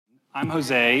I'm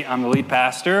Jose, I'm the lead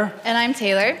pastor. And I'm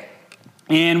Taylor.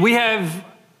 And we have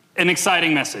an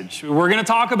exciting message. We're going to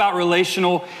talk about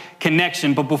relational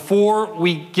connection, but before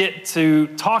we get to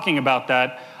talking about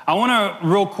that, I want to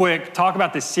real quick talk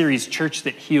about this series, Church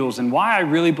That Heals, and why I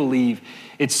really believe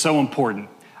it's so important.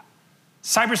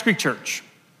 Cypress Creek Church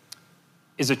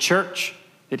is a church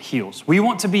that heals. We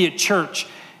want to be a church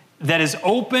that is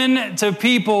open to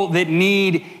people that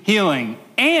need healing,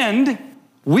 and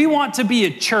we want to be a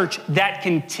church that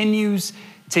continues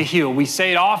to heal. We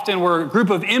say it often, we're a group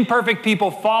of imperfect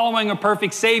people following a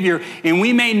perfect Savior, and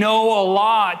we may know a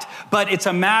lot, but it's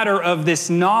a matter of this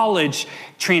knowledge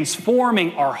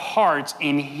transforming our hearts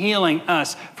and healing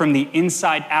us from the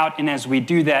inside out. And as we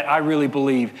do that, I really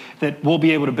believe that we'll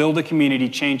be able to build a community,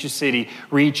 change a city,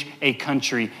 reach a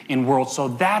country and world. So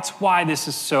that's why this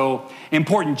is so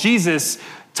important. Jesus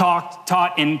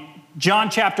taught in John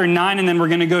chapter 9, and then we're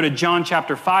going to go to John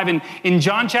chapter 5. And in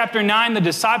John chapter 9, the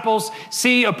disciples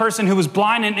see a person who was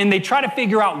blind, and they try to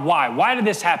figure out why. Why did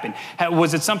this happen?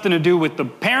 Was it something to do with the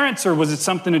parents, or was it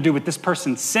something to do with this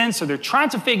person's sin? So they're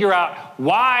trying to figure out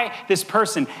why this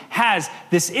person has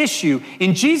this issue.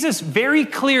 And Jesus very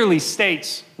clearly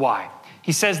states why.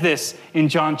 He says this in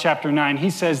John chapter 9. He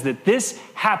says that this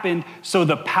happened so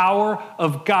the power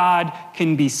of God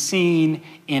can be seen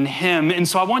in him. And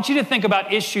so I want you to think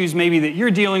about issues maybe that you're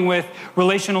dealing with,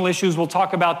 relational issues. We'll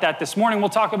talk about that this morning. We'll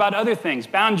talk about other things,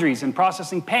 boundaries and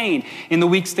processing pain in the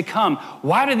weeks to come.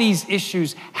 Why do these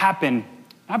issues happen?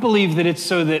 I believe that it's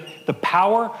so that the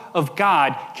power of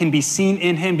God can be seen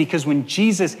in him, because when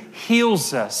Jesus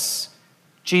heals us,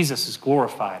 Jesus is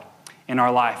glorified in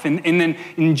our life. And then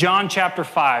in John chapter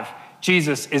 5,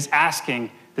 Jesus is asking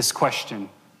this question: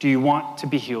 do you want to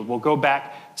be healed? We'll go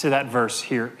back to that verse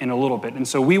here in a little bit. And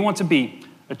so we want to be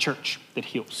a church that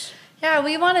heals. Yeah,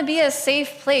 we want to be a safe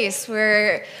place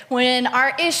where when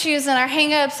our issues and our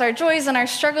hangups, our joys and our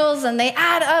struggles, and they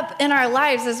add up in our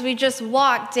lives as we just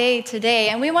walk day to day.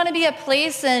 And we want to be a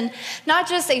place, and not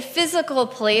just a physical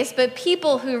place, but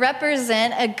people who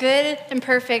represent a good and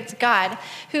perfect God,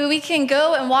 who we can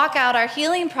go and walk out our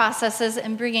healing processes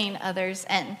and bringing others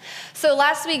in. So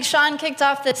last week, Sean kicked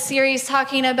off this series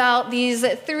talking about these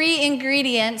three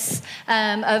ingredients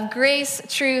of grace,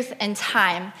 truth, and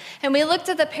time. And we looked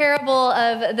at the parable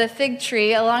of the fig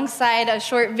tree alongside a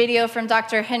short video from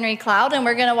Dr. Henry Cloud, and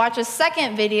we're going to watch a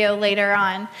second video later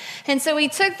on. And so we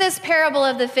took this parable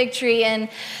of the fig tree, and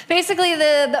basically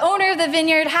the owner of the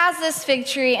vineyard has this fig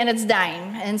tree and it's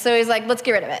dying. And so he's like, let's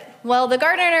get rid of it. Well, the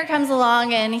gardener comes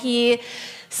along and he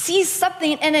sees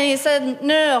something in it, and he said,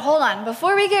 no, hold on.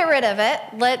 Before we get rid of it,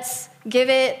 let's give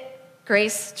it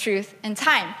grace, truth, and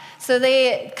time. So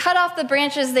they cut off the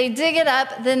branches, they dig it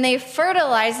up, then they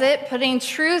fertilize it, putting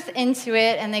truth into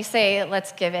it, and they say,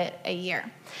 let's give it a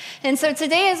year. And so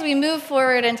today, as we move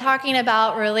forward and talking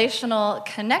about relational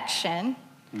connection,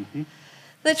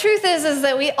 the truth is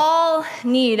that we all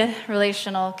need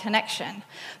relational connection.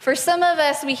 For some of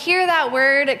us, we hear that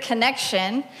word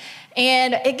connection,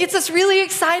 and it gets us really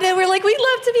excited. We're like, we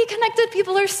love to be connected.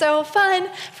 People are so fun.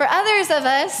 For others of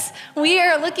us, we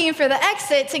are looking for the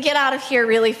exit to get out of here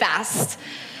really fast.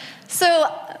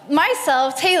 So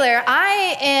myself, Taylor,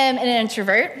 I am an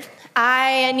introvert.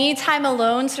 I need time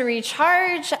alone to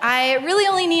recharge. I really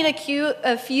only need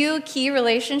a few key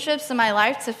relationships in my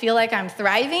life to feel like I'm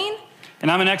thriving. And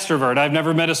I'm an extrovert. I've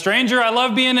never met a stranger. I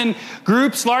love being in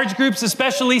groups, large groups,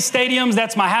 especially stadiums.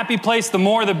 That's my happy place. The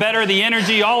more, the better, the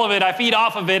energy, all of it. I feed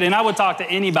off of it, and I would talk to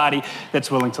anybody that's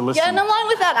willing to listen. Yeah, and along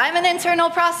with that, I'm an internal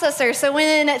processor. So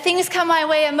when things come my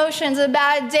way, emotions, a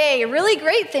bad day, really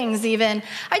great things even,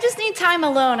 I just need time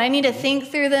alone. I need to think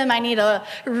through them. I need to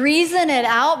reason it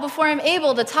out before I'm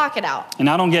able to talk it out. And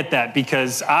I don't get that,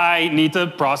 because I need to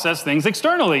process things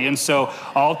externally. And so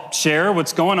I'll share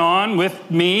what's going on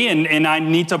with me, and I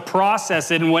need to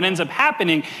process it. And what ends up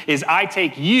happening is I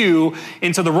take you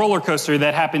into the roller coaster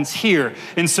that happens here.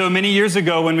 And so many years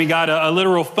ago, when we got a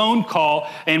literal phone call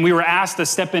and we were asked to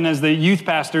step in as the youth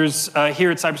pastors here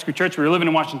at Cypress Creek Church, we were living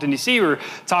in Washington, D.C. We were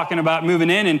talking about moving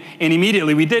in, and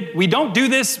immediately we don't do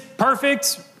this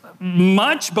perfect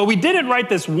much, but we did it right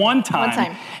this one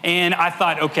time. And I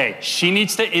thought, okay, she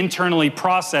needs to internally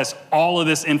process all of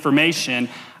this information.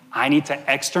 I need to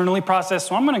externally process,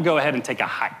 so I'm going to go ahead and take a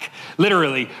hike.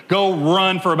 Literally, go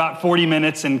run for about 40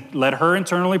 minutes and let her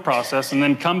internally process, and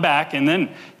then come back and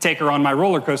then take her on my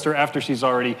roller coaster after she's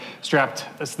already strapped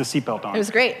the seatbelt on. It was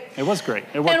great. It was great.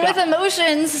 It worked out. And with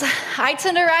emotions, I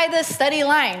tend to ride this steady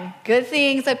line. Good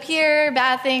things appear,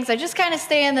 bad things. I just kind of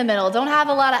stay in the middle. Don't have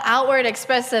a lot of outward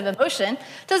expressive emotion.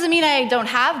 Doesn't mean I don't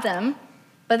have them,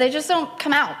 but they just don't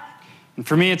come out. And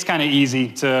for me, it's kind of easy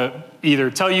to either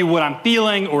tell you what I'm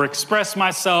feeling or express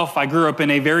myself. I grew up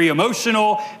in a very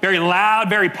emotional, very loud,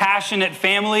 very passionate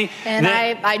family. And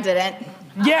I didn't.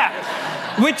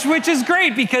 Yeah, which is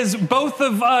great because both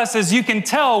of us, as you can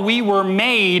tell, we were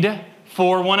made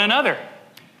for one another.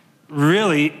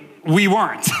 Really, we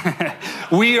weren't.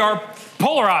 We are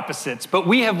polar opposites, but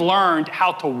we have learned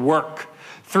how to work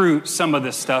through some of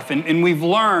this stuff. And we've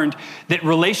learned that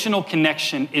relational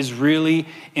connection is really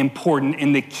important.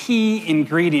 And the key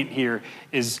ingredient here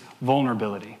is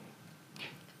vulnerability.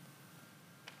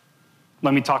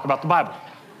 Let me talk about the Bible.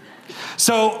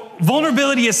 So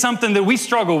vulnerability is something that we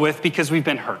struggle with because we've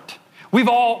been hurt. We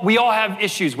all have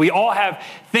issues. We all have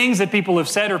things that people have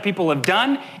said or people have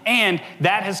done, and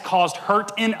that has caused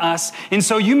hurt in us. And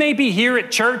so you may be here at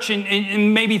church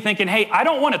and maybe thinking, hey, I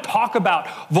don't want to talk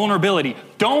about vulnerability.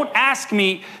 Don't ask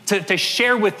me to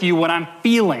share with you what I'm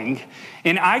feeling.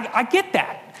 And I get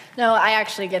that. No, I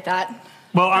actually get that.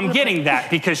 Well, I'm getting that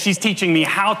because she's teaching me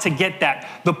how to get that.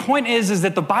 The point is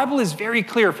that the Bible is very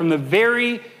clear from the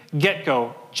very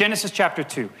get-go. Genesis chapter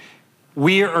 2.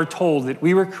 We are told that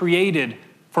we were created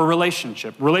for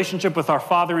relationship with our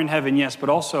Father in heaven, yes, but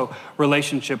also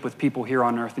relationship with people here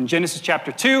on earth. In Genesis chapter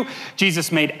 2,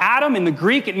 Jesus made Adam. In the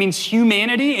Greek, it means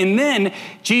humanity. And then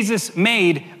Jesus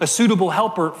made a suitable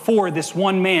helper for this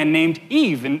one man named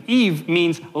Eve. And Eve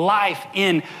means life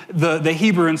in the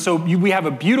Hebrew. And so we have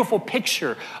a beautiful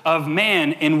picture of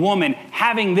man and woman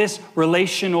having this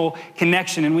relational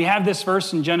connection. And we have this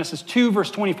verse in Genesis 2,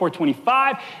 verse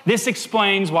 24-25. This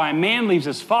explains why a man leaves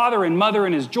his father and mother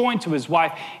and is joined to his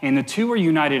wife, and the two are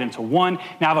united into one.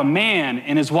 Now the man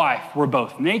and his wife were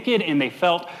both naked, and they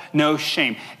felt no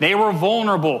shame. They were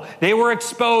vulnerable. They were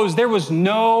exposed. There was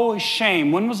no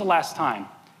shame. When was the last time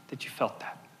that you felt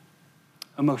that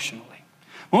emotionally?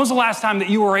 When was the last time that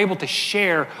you were able to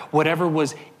share whatever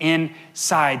was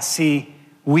inside? See,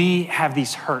 we have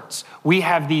these hurts. We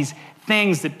have these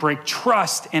things that break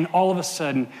trust, and all of a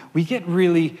sudden, we get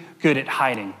really good at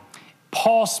hiding.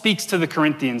 Paul speaks to the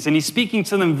Corinthians, and he's speaking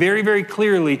to them very, very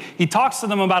clearly. He talks to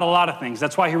them about a lot of things.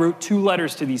 That's why he wrote 2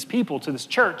 letters to these people, to this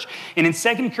church. And in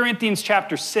 2 Corinthians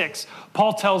chapter 6,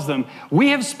 Paul tells them, we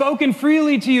have spoken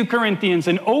freely to you, Corinthians,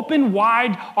 and opened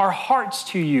wide our hearts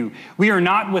to you. We are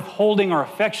not withholding our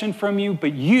affection from you,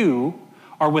 but you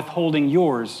are withholding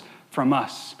yours from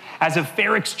us. As a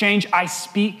fair exchange, I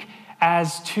speak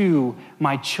as to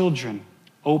my children.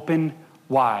 Open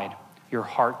wide your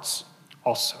hearts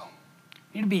also.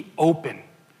 You need to be open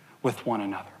with one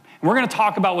another. And we're going to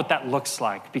talk about what that looks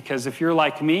like, because if you're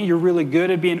like me, you're really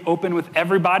good at being open with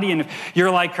everybody. And if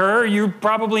you're like her, you're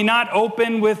probably not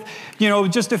open with,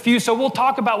 just a few. So we'll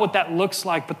talk about what that looks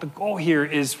like. But the goal here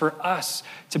is for us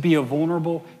to be a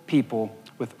vulnerable people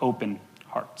with open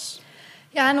hearts.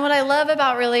 Yeah, and what I love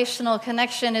about relational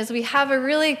connection is we have a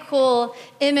really cool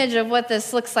image of what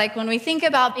this looks like when we think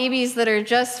about babies that are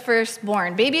just first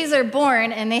born. Babies are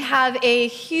born and they have a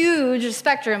huge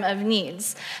spectrum of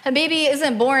needs. A baby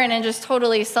isn't born and just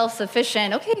totally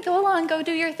self-sufficient. Okay, go along, go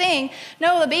do your thing.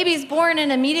 No, a baby's born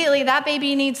and immediately that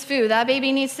baby needs food. That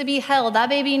baby needs to be held. That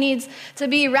baby needs to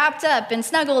be wrapped up and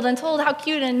snuggled and told how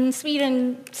cute and sweet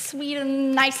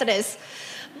and nice it is.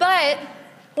 But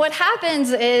what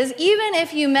happens is, even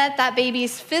if you met that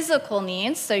baby's physical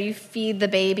needs, so you feed the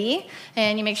baby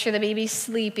and you make sure the baby's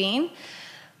sleeping,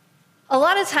 a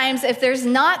lot of times if there's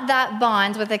not that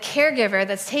bond with a caregiver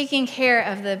that's taking care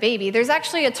of the baby, there's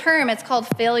actually a term, it's called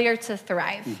failure to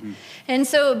thrive. Mm-hmm. And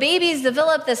so babies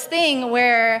develop this thing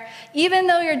where even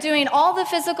though you're doing all the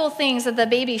physical things that the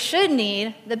baby should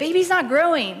need, the baby's not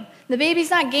growing. The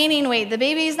baby's not gaining weight. The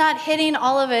baby's not hitting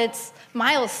all of its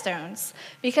milestones,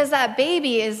 because that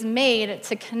baby is made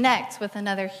to connect with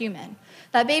another human.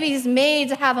 That baby is made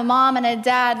to have a mom and a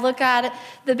dad look at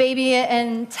the baby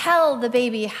and tell the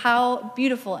baby how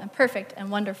beautiful and perfect and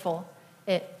wonderful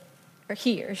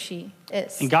he or she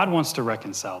is. And God wants to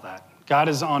reconcile that. God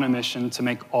is on a mission to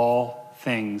make all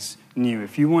things new.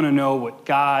 If you want to know what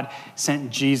God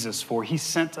sent Jesus for, he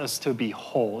sent us to be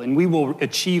whole, and we will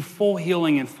achieve full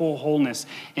healing and full wholeness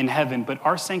in heaven. But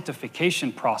our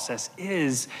sanctification process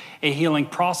is a healing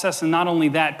process. And not only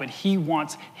that, but he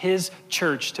wants his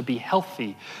church to be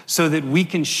healthy so that we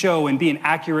can show and be an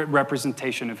accurate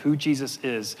representation of who Jesus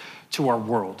is to our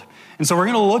world. And so we're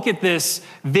going to look at this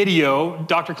video.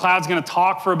 Dr. Cloud's going to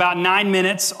talk for about 9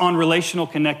 minutes on relational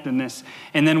connectedness,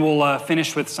 and then we'll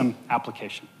finish with some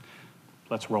application.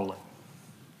 Let's roll it.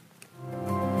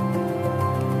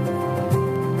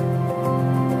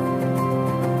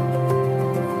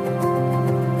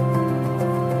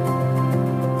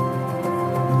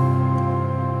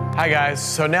 Hi guys,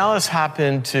 so now let's hop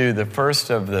into the first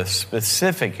of the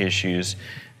specific issues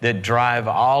that drive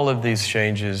all of these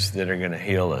changes that are going to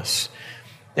heal us.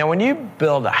 Now when you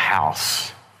build a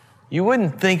house, you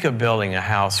wouldn't think of building a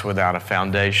house without a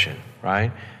foundation,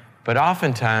 right? But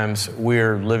oftentimes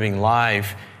we're living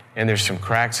life and there's some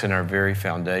cracks in our very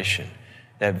foundation.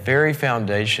 That very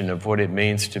foundation of what it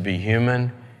means to be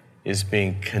human is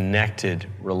being connected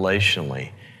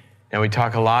relationally. Now we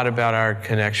talk a lot about our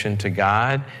connection to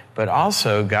God, but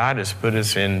also God has put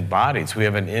us in bodies. We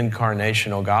have an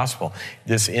incarnational gospel.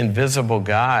 This invisible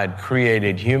God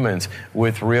created humans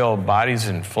with real bodies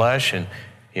and flesh, and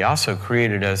He also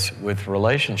created us with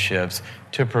relationships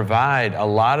to provide a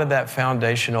lot of that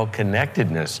foundational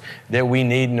connectedness that we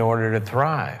need in order to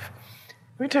thrive.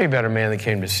 Let me tell you about a man that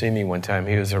came to see me one time.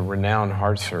 He was a renowned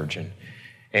heart surgeon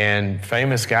and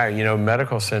famous guy. You know,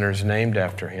 medical centers named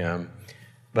after him.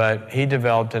 But he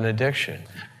developed an addiction.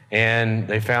 And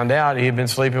they found out he had been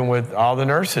sleeping with all the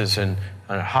nurses and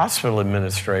hospital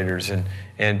administrators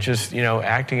and just, you know,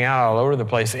 acting out all over the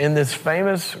place in this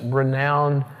famous,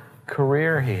 renowned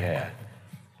career he had.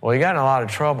 Well, he got in a lot of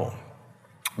trouble.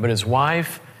 But his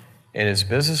wife and his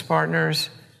business partners,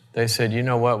 they said, you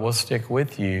know what, we'll stick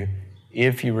with you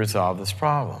if you resolve this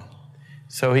problem.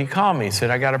 So he called me, he said,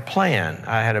 I got a plan.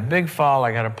 I had a big fall,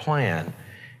 I got a plan.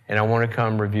 And I want to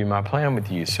come review my plan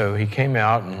with you. So he came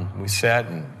out and we sat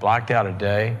and blocked out a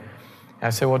day. I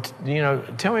said, well, you know,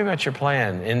 tell me about your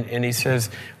plan. And he says,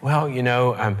 well, you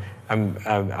know,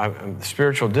 I'm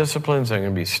spiritual disciplines. I'm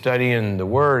going to be studying the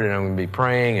Word and I'm going to be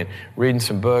praying and reading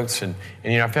some books. And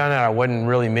you know, I found out I wasn't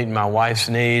really meeting my wife's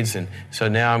needs. And so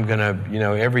now I'm going to, you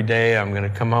know, every day I'm going to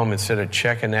come home instead of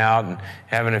checking out and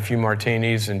having a few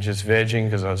martinis and just vegging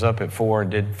because I was up at 4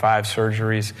 and did 5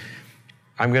 surgeries.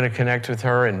 I'm going to connect with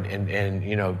her and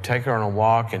you know, take her on a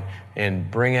walk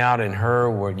and bring out in her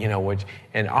what, you know, what,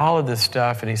 and all of this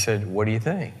stuff. And he said, what do you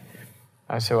think?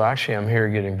 I said, well, actually, I'm here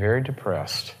getting very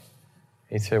depressed.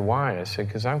 He said, why? I said,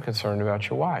 because I'm concerned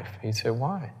about your wife. He said,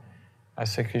 why? I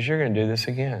said, because you're going to do this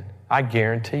again. I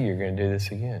guarantee you're going to do this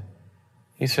again.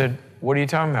 He said, what are you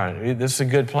talking about? This is a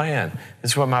good plan.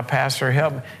 This is what my pastor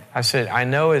helped me. I said, I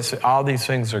know it's all these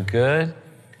things are good,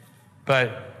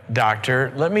 but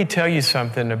doctor, let me tell you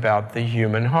something about the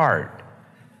human heart.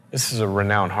 This is a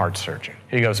renowned heart surgeon.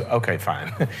 He goes, okay,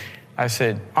 fine. I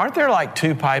said, aren't there like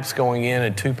 2 pipes going in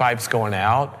and 2 pipes going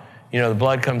out? You know, the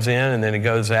blood comes in and then it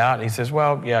goes out. And he says,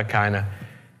 well, yeah, kind of.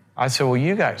 I said, well,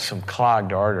 you got some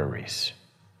clogged arteries.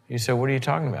 He said, what are you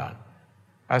talking about?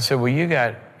 I said, well, you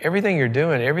got everything you're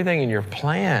doing, everything in your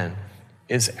plan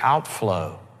is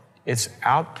outflow. It's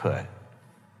output.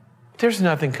 There's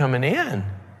nothing coming in.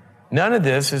 None of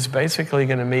this is basically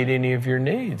going to meet any of your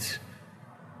needs.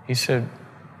 He said,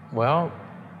 well,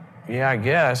 yeah, I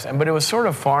guess. But it was sort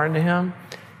of foreign to him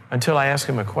until I asked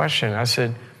him a question. I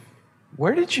said,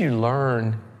 where did you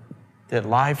learn that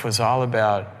life was all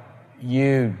about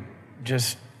you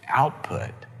just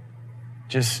output?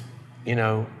 Just, you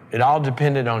know, it all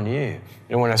depended on you.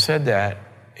 And when I said that,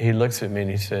 he looks at me and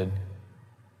he said,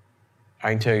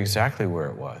 I can tell you exactly where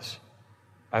it was.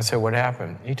 I said, what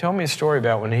happened? He told me a story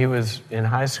about when he was in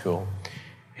high school.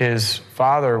 His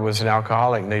father was an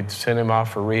alcoholic, and they sent him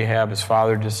off for rehab. His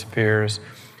father disappears.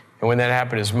 And when that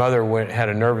happened, his mother had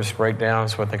a nervous breakdown,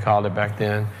 is what they called it back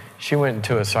then. She went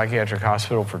into a psychiatric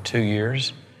hospital for 2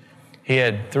 years. He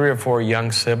had 3 or 4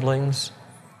 young siblings.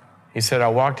 He said, I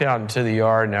walked out into the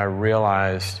yard and I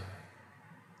realized,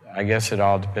 I guess it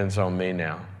all depends on me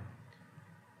now.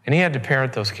 And he had to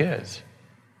parent those kids.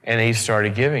 And he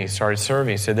started giving, he started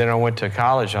serving. He said, then I went to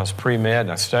college, I was pre-med,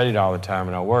 and I studied all the time,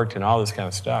 and I worked and all this kind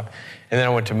of stuff. And then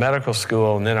I went to medical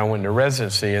school, and then I went to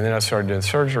residency, and then I started doing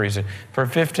surgeries. And for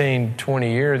 15,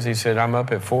 20 years, he said, I'm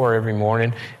up at 4 every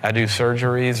morning. I do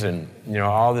surgeries and, you know,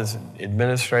 all this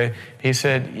administrative. He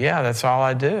said, yeah, that's all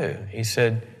I do. He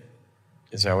said,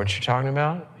 is that what you're talking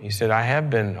about? He said, I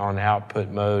have been on output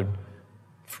mode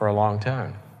for a long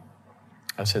time.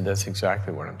 I said, that's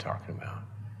exactly what I'm talking about.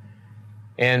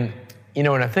 And, you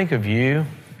know, when I think of you,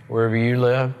 wherever you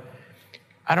live,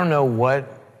 I don't know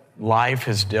what life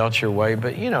has dealt your way,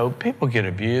 but, you know, people get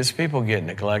abused, people get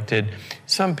neglected.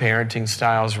 Some parenting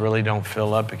styles really don't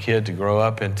fill up a kid to grow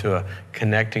up into a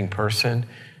connecting person.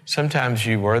 Sometimes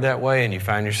you were that way and you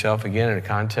find yourself again in a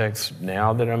context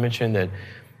now that I mentioned that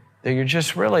you're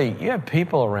just really, you have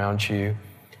people around you,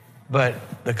 but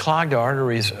the clogged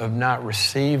arteries of not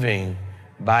receiving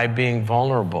by being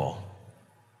vulnerable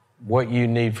what you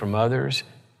need from others,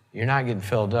 you're not getting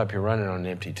filled up, you're running on an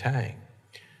empty tank.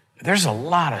 There's a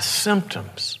lot of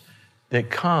symptoms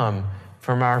that come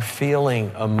from our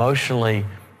feeling emotionally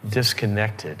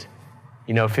disconnected.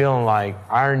 Feeling like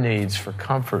our needs for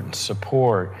comfort and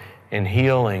support and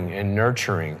healing and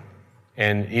nurturing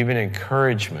and even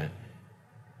encouragement,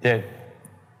 that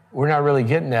we're not really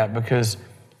getting that because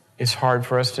it's hard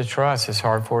for us to trust. It's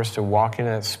hard for us to walk in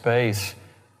that space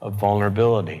of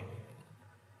vulnerability.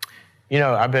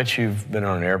 I bet you've been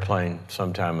on an airplane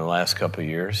sometime in the last couple of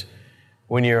years.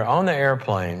 When you're on the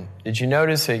airplane, did you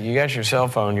notice that you got your cell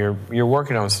phone, you're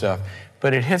working on stuff,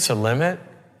 but it hits a limit?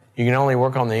 You can only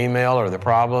work on the email or the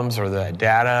problems or the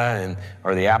data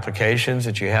or the applications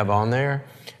that you have on there.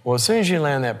 Well, as soon as you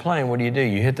land that plane, what do?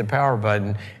 You hit the power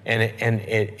button and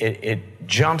it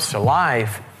jumps to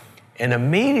life, and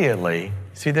immediately,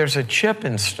 see, there's a chip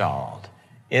installed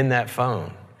in that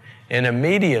phone. And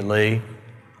immediately,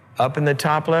 up in the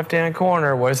top left-hand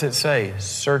corner, what does it say?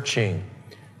 Searching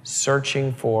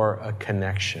for a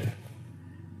connection.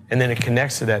 And then it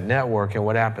connects to that network, and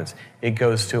what happens? It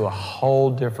goes to a whole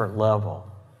different level.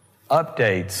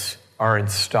 Updates are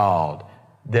installed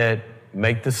that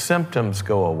make the symptoms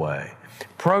go away.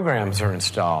 Programs are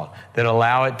installed that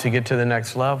allow it to get to the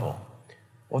next level.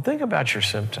 Well, think about your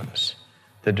symptoms.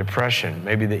 The depression,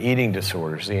 maybe the eating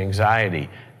disorders, the anxiety,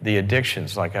 the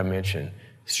addictions, like I mentioned,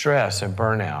 stress and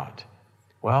burnout.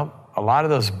 Well, a lot of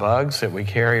those bugs that we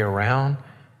carry around,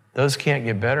 those can't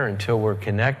get better until we're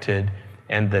connected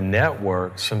and the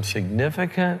network, some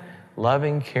significant,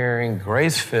 loving, caring,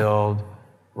 grace-filled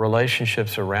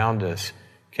relationships around us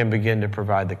can begin to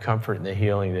provide the comfort and the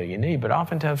healing that you need. But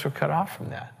oftentimes we're cut off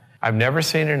from that. I've never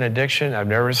seen an addiction. I've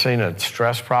never seen a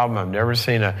stress problem. I've never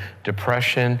seen a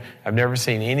depression. I've never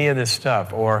seen any of this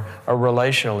stuff, or a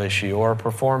relational issue or a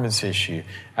performance issue.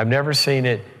 I've never seen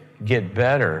it get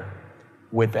better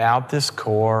without this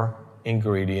core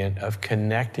ingredient of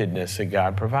connectedness that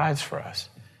God provides for us.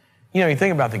 You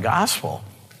think about the gospel.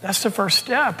 That's the first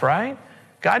step, right?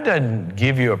 God doesn't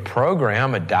give you a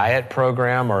program, a diet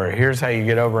program, or here's how you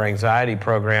get over anxiety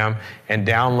program and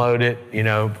download it,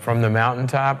 from the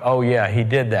mountaintop. Oh yeah, he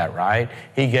did that, right?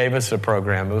 He gave us a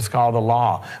program. It was called the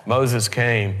law. Moses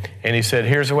came and he said,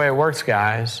 here's the way it works,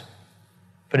 guys.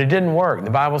 But it didn't work.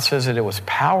 The Bible says that it was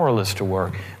powerless to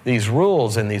work. These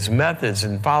rules and these methods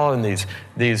and following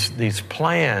these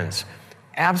plans,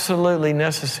 absolutely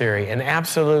necessary and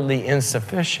absolutely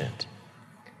insufficient.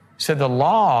 So the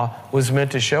law was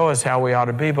meant to show us how we ought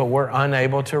to be, but we're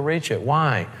unable to reach it.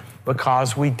 Why?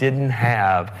 Because we didn't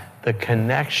have the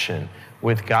connection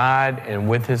with God and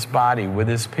with his body, with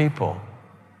his people.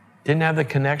 Didn't have the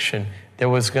connection that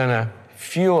was going to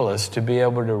fuel us to be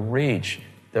able to reach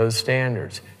those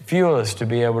standards, fuel us to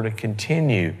be able to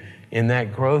continue in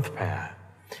that growth path.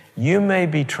 You may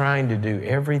be trying to do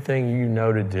everything you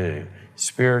know to do,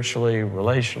 spiritually,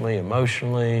 relationally,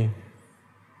 emotionally,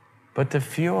 but the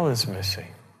fuel is missing.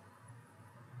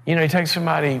 You take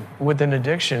somebody with an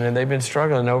addiction and they've been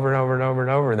struggling over and over and over and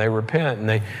over, and they repent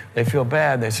and they feel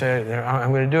bad. They say,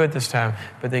 I'm going to do it this time.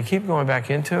 But they keep going back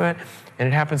into it, and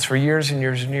it happens for years and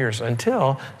years and years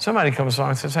until somebody comes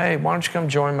along and says, hey, why don't you come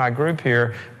join my group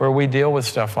here where we deal with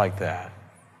stuff like that?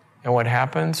 And what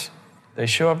happens? They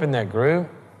show up in that group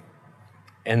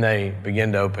and they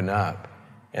begin to open up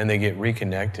and they get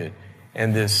reconnected.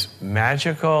 And this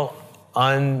magical,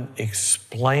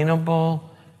 unexplainable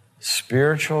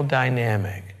spiritual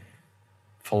dynamic,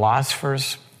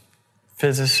 philosophers,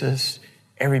 physicists,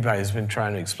 everybody's been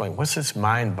trying to explain, what's this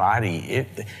mind-body?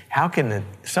 How can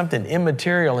something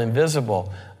immaterial,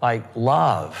 invisible, like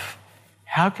love,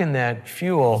 how can that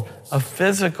fuel a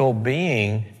physical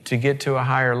being to get to a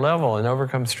higher level and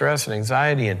overcome stress and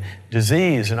anxiety and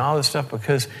disease and all this stuff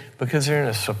because they're in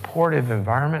a supportive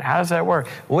environment? How does that work?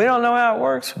 We don't know how it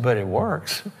works, but it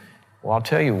works. Well, I'll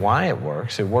tell you why it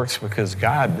works. It works because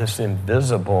God, this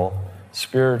invisible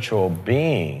spiritual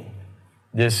being,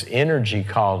 this energy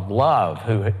called love,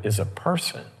 who is a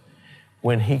person,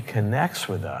 when he connects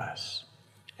with us,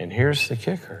 and here's the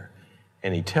kicker,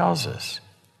 and he tells us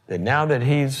that now that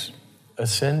he's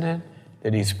ascended,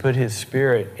 that he's put his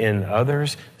spirit in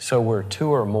others, so where two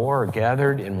or more are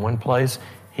gathered in one place,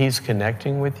 he's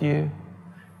connecting with you,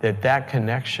 that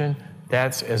connection,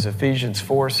 that's, as Ephesians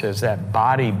 4 says, that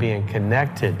body being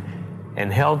connected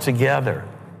and held together.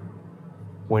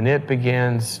 When it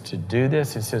begins to do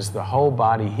this, it says the whole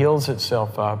body heals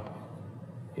itself up,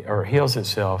 or heals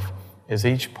itself as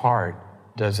each part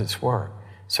does its work.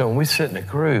 So when we sit in a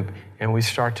group and we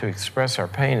start to express our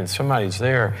pain and somebody's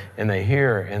there and they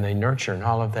hear and they nurture and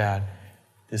all of that,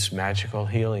 this magical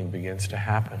healing begins to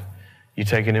happen. You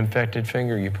take an infected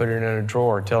finger, you put it in a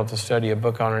drawer, tell it to study a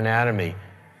book on anatomy.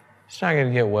 It's not going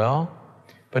to get well.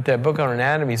 But that book on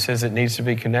anatomy says it needs to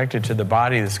be connected to the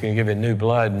body that's going to give it new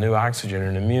blood, new oxygen,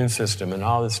 and an immune system and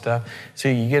all this stuff. So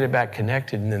you get it back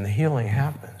connected, and then the healing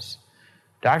happens.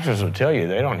 Doctors will tell you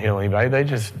they don't heal anybody. They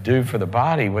just do for the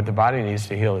body what the body needs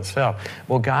to heal itself.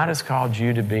 Well, God has called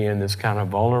you to be in this kind of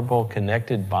vulnerable,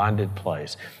 connected, bonded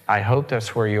place. I hope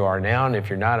that's where you are now, and if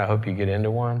you're not, I hope you get into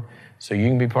one. So you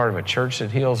can be part of a church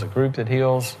that heals, a group that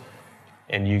heals,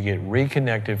 and you get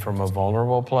reconnected from a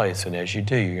vulnerable place. And as you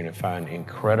do, you're going to find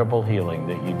incredible healing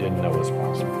that you didn't know was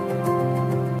possible.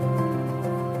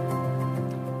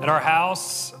 At our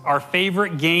house, our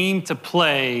favorite game to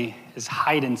play is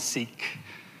hide and seek.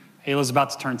 Ayla's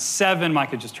about to turn 7,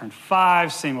 Micah just turned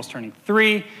 5, Samuel's turning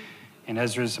 3, and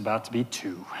Ezra's about to be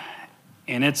 2.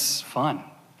 And it's fun.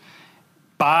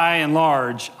 By and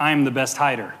large, I'm the best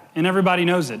hider. And everybody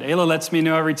knows it. Ayla lets me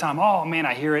know every time, oh man,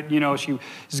 I hear it. You know, she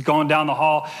is going down the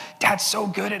hall. Dad's so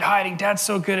good at hiding. Dad's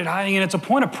so good at hiding. And it's a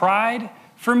point of pride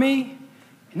for me.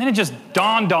 And then it just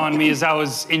dawned on me as I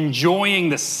was enjoying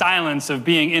the silence of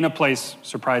being in a place,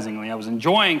 surprisingly. I was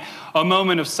enjoying a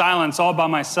moment of silence all by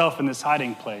myself in this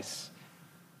hiding place.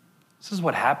 This is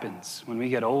what happens when we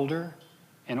get older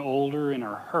and older and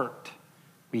are hurt.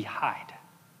 We hide.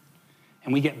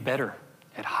 And we get better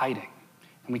at hiding.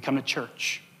 And we come to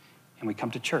church. And we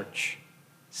come to church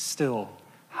still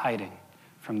hiding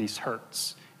from these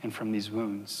hurts and from these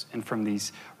wounds and from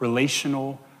these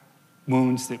relational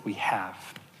wounds that we have.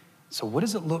 So what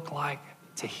does it look like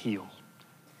to heal?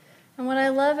 And what I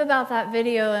love about that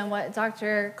video and what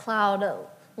Dr. Cloud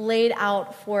laid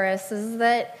out for us is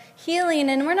that healing,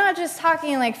 and we're not just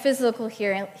talking like physical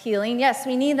healing. Yes,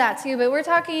 we need that too, but we're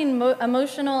talking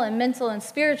emotional and mental and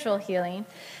spiritual healing.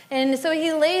 And so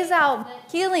he lays out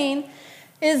that healing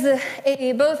is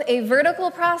both a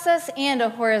vertical process and a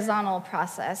horizontal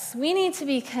process. We need to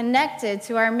be connected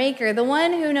to our Maker, the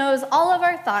one who knows all of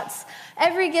our thoughts,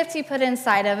 every gift he put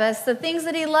inside of us, the things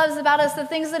that he loves about us, the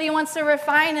things that he wants to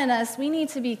refine in us. We need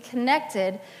to be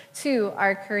connected to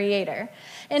our Creator.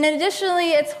 And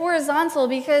additionally, it's horizontal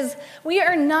because we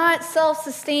are not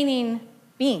self-sustaining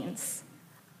beings.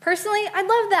 Personally, I'd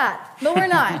love that, but we're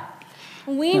not.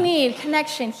 We need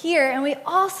connection here, and we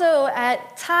also,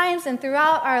 at times and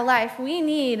throughout our life, we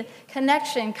need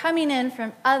connection coming in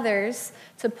from others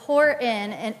to pour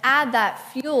in and add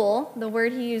that fuel, the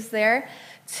word he used there,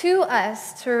 to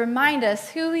us to remind us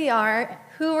who we are,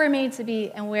 who we're made to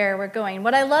be, and where we're going.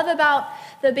 What I love about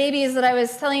the babies that I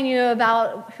was telling you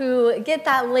about who get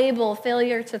that label,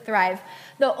 failure to thrive,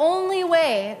 the only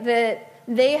way that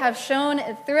they have shown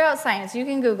throughout science, you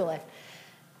can Google it,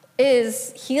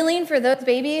 is healing for those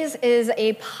babies is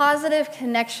a positive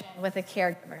connection with a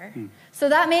caregiver. So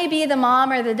that may be the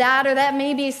mom or the dad, or that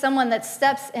may be someone that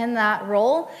steps in that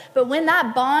role. But when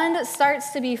that bond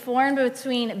starts to be formed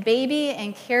between baby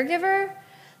and caregiver,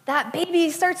 that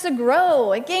baby starts to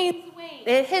grow. It gains weight.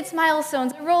 It hits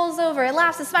milestones. It rolls over. It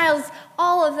laughs. It smiles.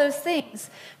 All of those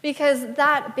things. Because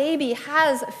that baby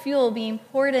has fuel being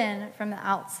poured in from the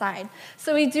outside.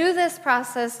 So we do this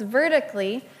process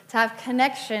vertically to have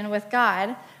connection with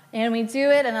God. And we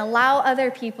do it and allow other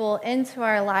people into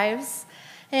our lives.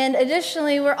 And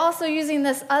additionally, we're also using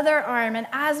this other arm. And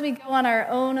as we go on our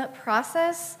own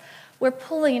process, we're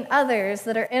pulling others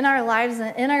that are in our lives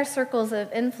and in our circles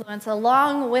of influence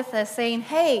along with us, saying,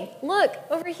 hey, look,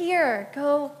 over here,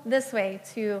 go this way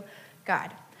to God.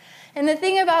 And the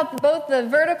thing about both the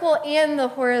vertical and the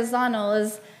horizontal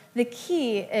is the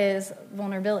key is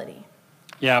vulnerability.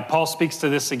 Yeah, Paul speaks to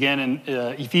this again in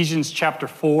Ephesians chapter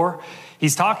 4.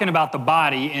 He's talking about the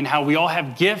body and how we all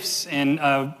have gifts, and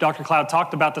Dr. Cloud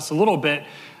talked about this a little bit.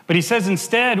 But he says,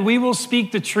 instead, we will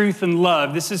speak the truth in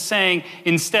love. This is saying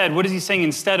instead. What is he saying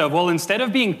instead of? Well, instead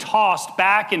of being tossed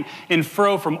back and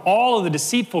fro from all of the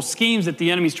deceitful schemes that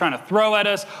the enemy's trying to throw at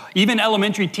us, even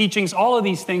elementary teachings, all of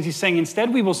these things, he's saying,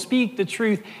 instead, we will speak the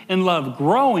truth in love,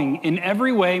 growing in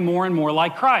every way more and more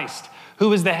like Christ,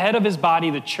 who is the head of his body,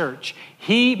 the church.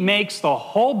 He makes the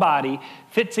whole body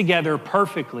fit together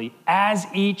perfectly as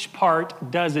each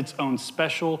part does its own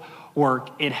special work.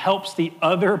 It helps the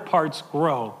other parts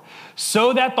grow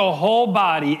so that the whole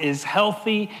body is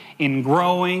healthy and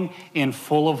growing and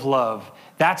full of love.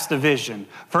 That's the vision.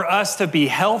 For us to be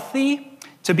healthy,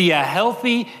 to be a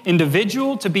healthy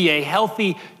individual, to be a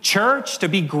healthy church, to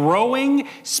be growing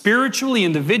spiritually,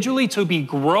 individually, to be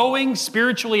growing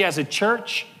spiritually as a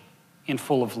church and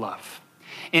full of love.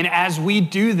 And as we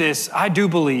do this, I do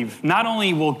believe not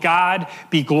only will God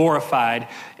be glorified,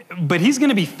 but he's going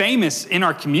to be famous in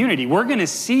our community. We're going to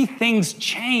see things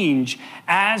change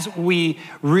as we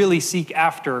really seek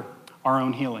after our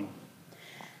own healing.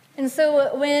 And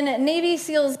so when Navy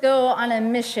SEALs go on a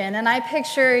mission, and I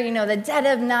picture, the dead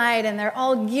of night, and they're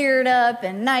all geared up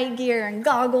in night gear and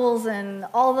goggles and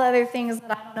all the other things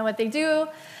that I don't know what they do,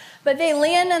 but they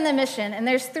land on the mission, and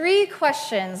there's 3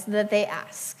 questions that they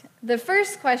ask. The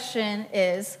first question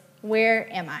is, where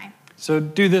am I? So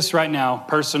do this right now,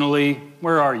 personally.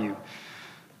 Where are you?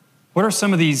 What are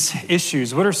some of these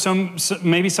issues? What are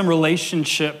maybe some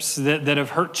relationships that have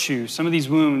hurt you? Some of these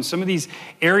wounds, some of these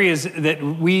areas that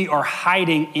we are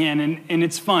hiding in. And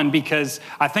it's fun because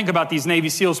I think about these Navy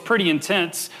SEALs, pretty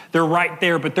intense. They're right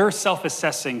there, but they're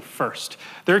self-assessing first.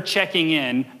 They're checking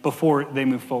in before they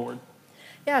move forward.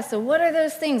 Yeah, so what are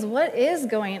those things? What is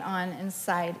going on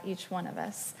inside each one of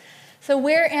us? So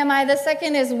where am I? The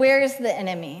second is, where's the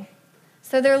enemy?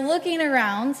 So they're looking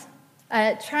around,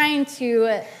 trying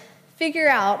to figure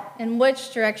out in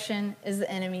which direction is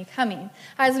the enemy coming.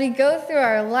 As we go through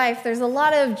our life, there's a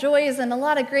lot of joys and a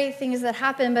lot of great things that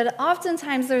happen, but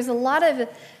oftentimes there's a lot of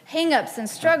hang-ups and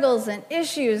struggles and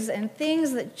issues and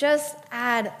things that just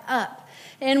add up.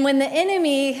 And when the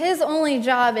enemy, his only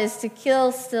job is to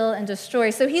kill, steal, and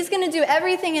destroy. So he's going to do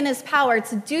everything in his power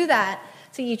to do that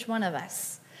to each one of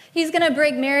us. He's going to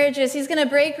break marriages. He's going to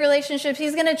break relationships.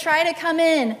 He's going to try to come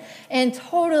in and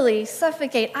totally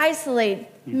suffocate, isolate,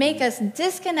 make us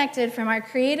disconnected from our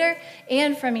Creator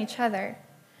and from each other.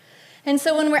 And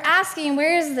so when we're asking,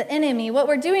 where is the enemy? What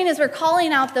we're doing is we're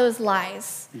calling out those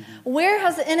lies. Where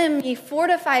has the enemy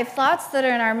fortified thoughts that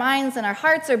are in our minds and our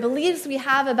hearts, or beliefs we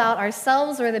have about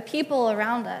ourselves or the people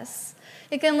around us?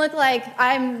 It can look like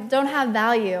I don't have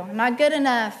value. I'm not good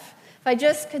enough. If I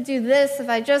just could do this, if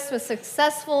I just was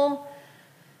successful,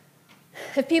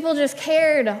 if people just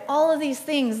cared, all of these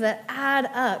things that add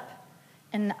up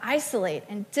and isolate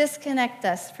and disconnect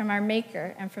us from our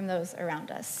Maker and from those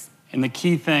around us. And the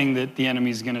key thing that the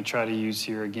enemy is going to try to use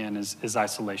here again is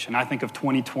isolation. I think of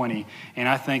 2020, and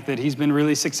I think that he's been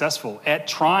really successful at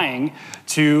trying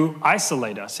to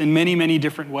isolate us in many, many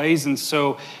different ways. And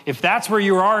so if that's where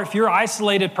you are, if you're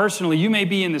isolated personally, you may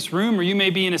be in this room or you may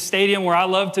be in a stadium where I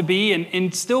love to be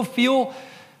and still feel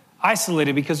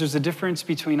isolated, because there's a difference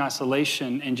between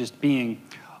isolation and just being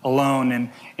alone.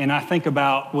 And I think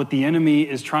about what the enemy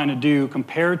is trying to do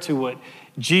compared to what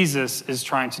Jesus is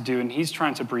trying to do, and he's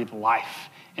trying to breathe life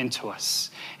into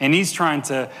us. And he's trying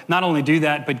to not only do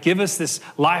that, but give us this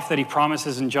life that he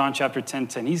promises in John chapter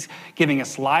 10:10. He's giving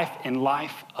us life and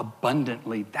life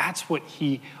abundantly. That's what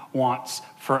he wants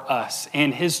for us.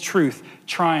 And his truth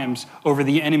triumphs over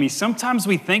the enemy. Sometimes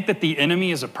we think that the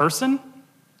enemy is a person,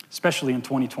 especially in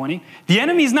 2020. The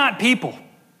enemy is not people.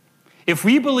 If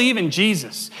we believe in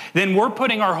Jesus, then we're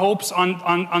putting our hopes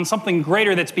on something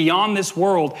greater that's beyond this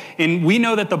world. And we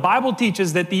know that the Bible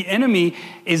teaches that the enemy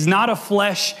is not of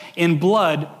flesh and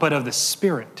blood, but of the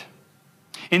Spirit.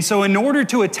 And so in order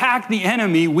to attack the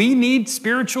enemy, we need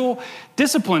spiritual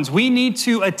disciplines. We need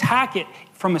to attack it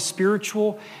from a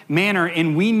spiritual manner,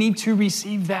 and we need to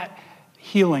receive that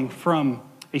healing from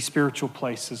a spiritual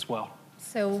place as well.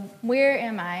 So where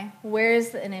am I? Where's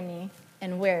the enemy?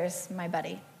 And where's my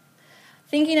buddy?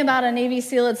 Thinking about a Navy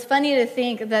SEAL, it's funny to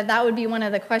think that would be one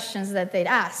of the questions that they'd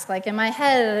ask. Like in my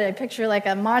head, I picture like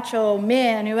a macho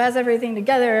man who has everything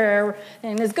together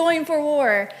and is going for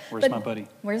war. Where's my buddy?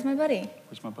 Where's my buddy?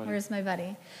 Where's my buddy? Where's my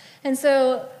buddy? And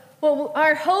so what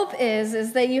our hope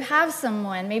is that you have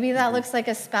someone. Maybe that looks like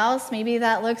a spouse. Maybe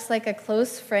that looks like a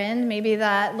close friend. Maybe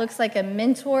that looks like a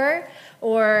mentor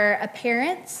or a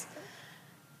parent.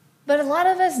 But a lot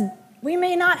of us, we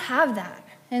may not have that.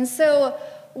 And so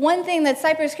one thing that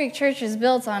Cypress Creek Church is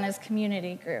built on is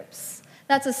community groups.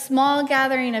 That's a small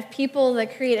gathering of people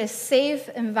that create a safe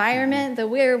environment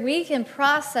where we can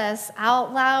process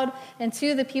out loud and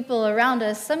to the people around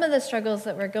us some of the struggles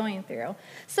that we're going through.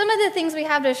 Some of the things we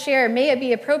have to share may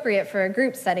be appropriate for a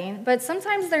group setting, but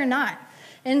sometimes they're not.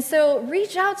 And so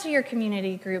reach out to your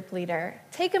community group leader.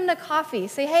 Take them to coffee.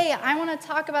 Say, hey, I want to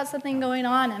talk about something going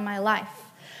on in my life.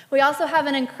 We also have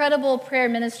an incredible prayer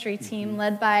ministry team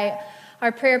led by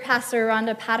our prayer pastor,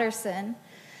 Rhonda Patterson.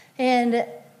 And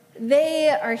they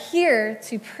are here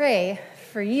to pray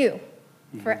for you,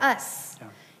 for us. Yeah.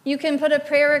 You can put a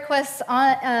prayer request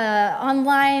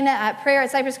online at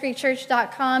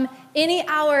prayer@cypresscreekchurch.com any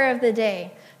hour of the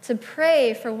day to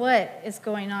pray for what is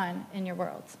going on in your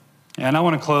world. And I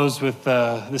want to close with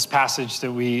this passage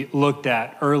that we looked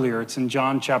at earlier. It's in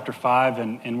John chapter 5,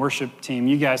 and worship team,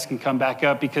 you guys can come back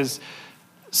up, because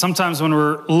sometimes when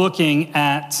we're looking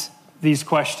at these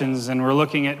questions and we're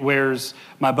looking at where's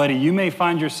my buddy, you may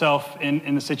find yourself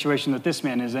in the situation that this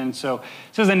man is in. So it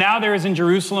says, and now there is in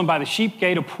Jerusalem by the sheep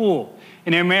gate a pool,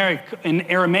 in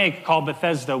Aramaic called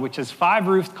Bethesda, which has 5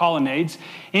 roofed colonnades.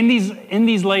 In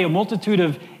these lay a multitude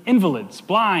of invalids,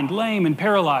 blind, lame, and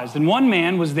paralyzed. And one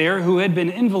man was there who had been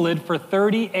invalid for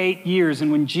 38 years.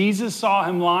 And when Jesus saw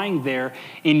him lying there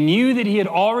and knew that he had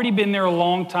already been there a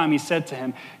long time, he said to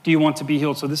him, "Do you want to be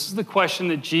healed?" So this is the question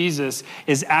that Jesus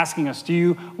is asking us. Do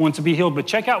you want to be healed? But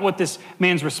check out what this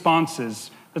man's response is.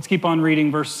 Let's keep on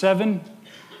reading verse 7.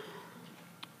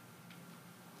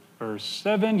 Verse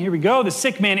 7, here we go. The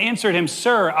sick man answered him,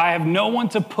 "Sir, I have no one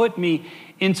to put me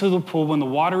into the pool when the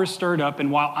water is stirred up,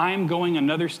 and while I am going,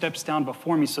 another steps down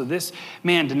before me." So this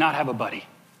man did not have a buddy.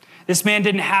 This man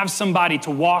didn't have somebody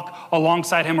to walk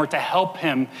alongside him or to help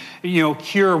him,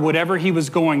 cure whatever he was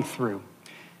going through.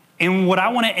 And what I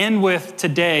want to end with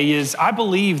today is I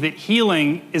believe that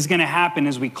healing is going to happen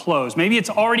as we close. Maybe it's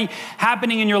already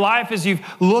happening in your life as you've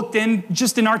looked in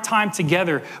just in our time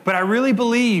together. But I really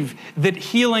believe that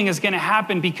healing is going to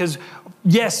happen because,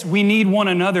 yes, we need one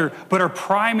another, but our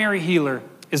primary healer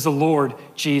is the Lord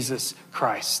Jesus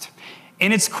Christ.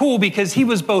 And it's cool because he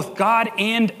was both God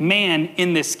and man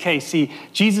in this case. See,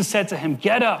 Jesus said to him,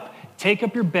 "Get up. Take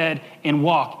up your bed and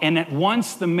walk." And at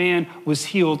once the man was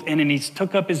healed, and then he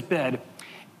took up his bed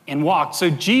and walked.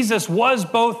 So Jesus was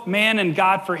both man and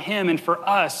God for him, and for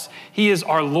us, he is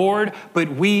our Lord,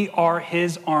 but we are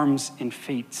his arms and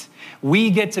feet.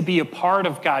 We get to be a part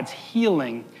of God's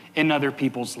healing in other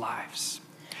people's lives.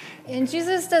 And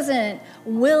Jesus doesn't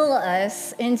will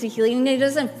us into healing. He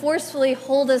doesn't forcefully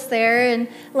hold us there and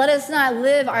let us not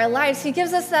live our lives. He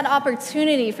gives us that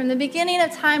opportunity. From the beginning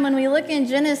of time, when we look in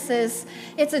Genesis,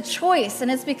 it's a choice. And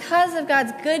it's because of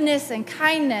God's goodness and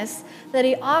kindness that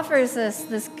he offers us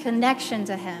this connection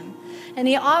to him. And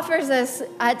he offers us,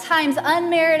 at times,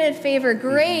 unmerited favor,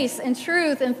 grace and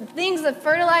truth, and things that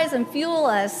fertilize and fuel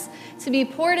us to be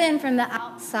poured in from the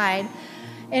outside.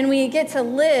 And we get to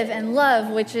live and love,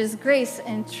 which is grace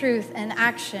and truth and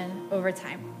action over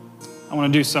time. I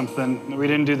want to do something. We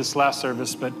didn't do this last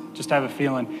service, but just have a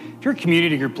feeling. If you're a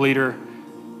community group leader,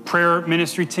 prayer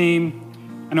ministry team,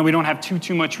 I know we don't have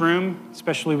too much room,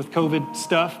 especially with COVID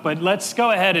stuff, but let's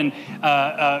go ahead and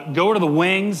go to the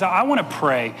wings. I want to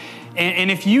pray.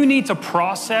 And if you need to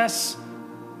process,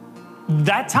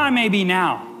 that time may be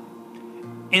now.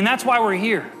 And that's why we're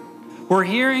here. We're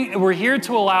here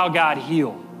to allow God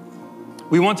heal.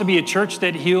 We want to be a church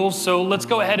that heals, so let's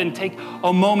go ahead and take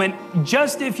a moment,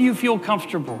 just if you feel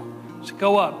comfortable, just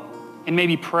go up and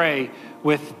maybe pray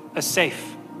with a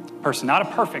safe person, not a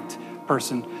perfect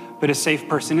person, but a safe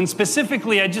person. And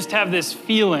specifically, I just have this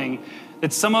feeling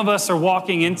that some of us are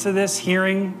walking into this,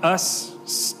 hearing us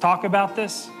talk about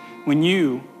this, when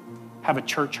you have a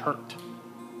church hurt.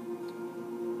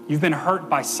 You've been hurt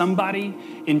by somebody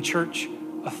in church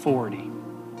authority.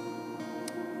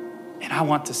 And I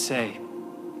want to say,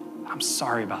 I'm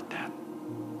sorry about that.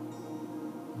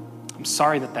 I'm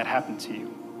sorry that that happened to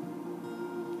you.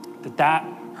 That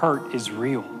hurt is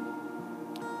real.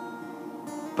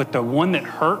 But the one that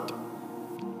hurt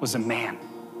was a man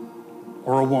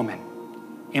or a woman,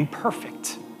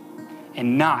 imperfect,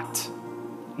 and not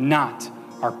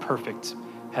our perfect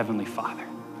Heavenly Father.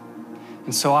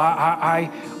 And so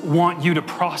I want you to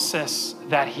process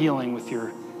that healing with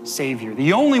your Savior,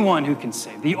 the only one who can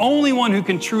save, the only one who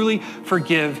can truly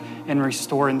forgive and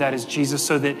restore, and that is Jesus,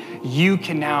 so that you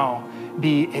can now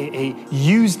be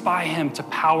used by him to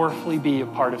powerfully be a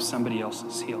part of somebody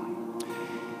else's healing.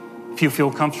 If you feel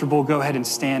comfortable, go ahead and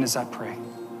stand as I pray.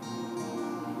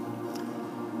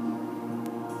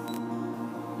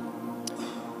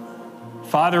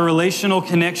 Father, relational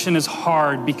connection is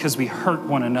hard because we hurt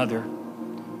one another.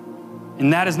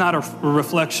 And that is not a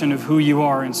reflection of who you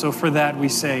are. And so for that, we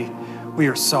say, we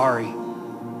are sorry.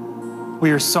 We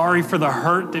are sorry for the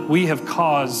hurt that we have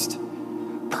caused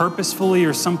purposefully,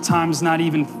 or sometimes not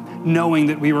even knowing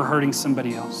that we were hurting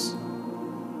somebody else.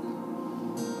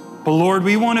 But Lord,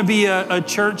 we want to be a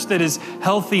church that is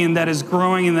healthy and that is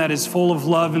growing and that is full of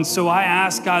love. And so I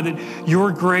ask, God, that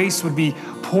your grace would be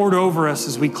poured over us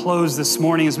as we close this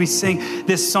morning. As we sing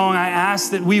this song, I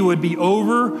ask that we would be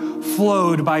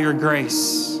overflowed by your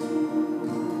grace.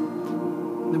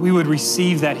 That we would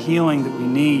receive that healing that we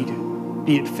need,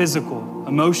 be it physical,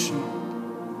 emotional.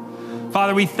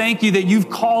 Father, we thank you that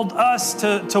you've called us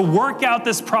to work out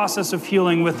this process of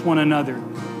healing with one another.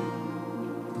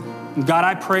 God,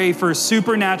 I pray for a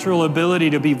supernatural ability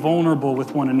to be vulnerable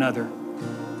with one another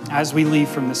as we leave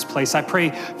from this place. I pray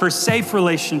for safe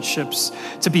relationships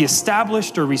to be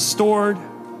established or restored.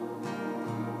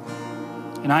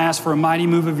 And I ask for a mighty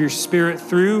move of your Spirit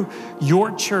through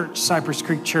your church, Cypress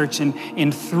Creek Church,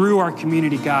 and through our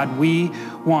community, God. We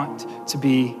want to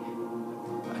be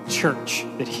a church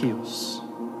that heals.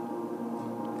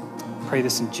 Pray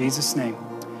this in Jesus' name.